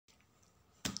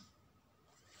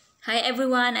Hi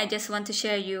everyone, I just want to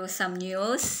share you some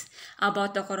news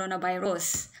about the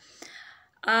coronavirus.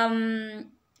 Um,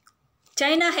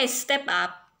 China has stepped up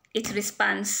its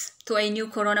response to a new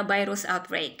coronavirus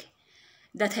outbreak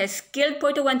that has killed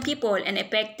 41 people and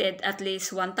affected at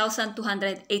least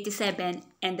 1,287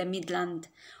 in the Midland,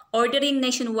 ordering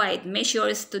nationwide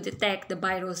measures to detect the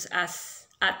virus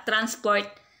at transport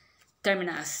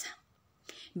terminals.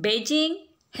 Beijing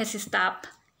has stopped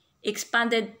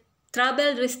expanded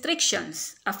travel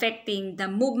restrictions affecting the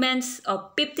movements of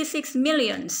 56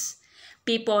 million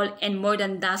people in more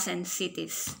than a dozen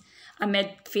cities, amid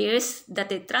fears that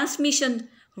the transmission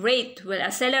rate will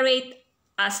accelerate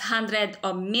as hundreds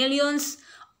of millions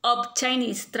of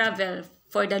Chinese travel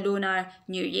for the Lunar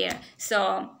New Year.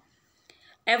 So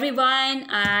everyone,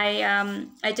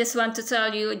 I just want to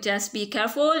tell you, just be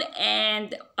careful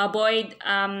and avoid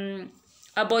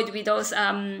with those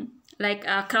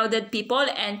crowded people,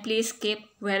 and please keep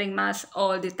wearing masks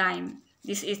all the time.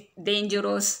 This is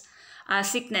dangerous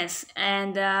sickness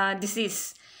and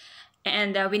disease,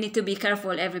 and we need to be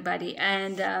careful, everybody,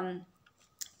 and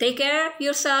take care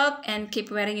yourself and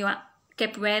wearing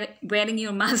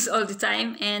your mask all the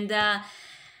time, and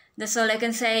that's all I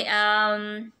can say.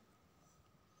 And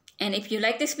if you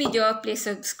like this video, please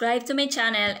subscribe to my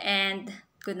channel, and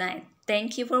good night.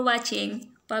 Thank you for watching.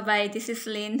 Bye bye. This is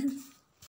Lynn.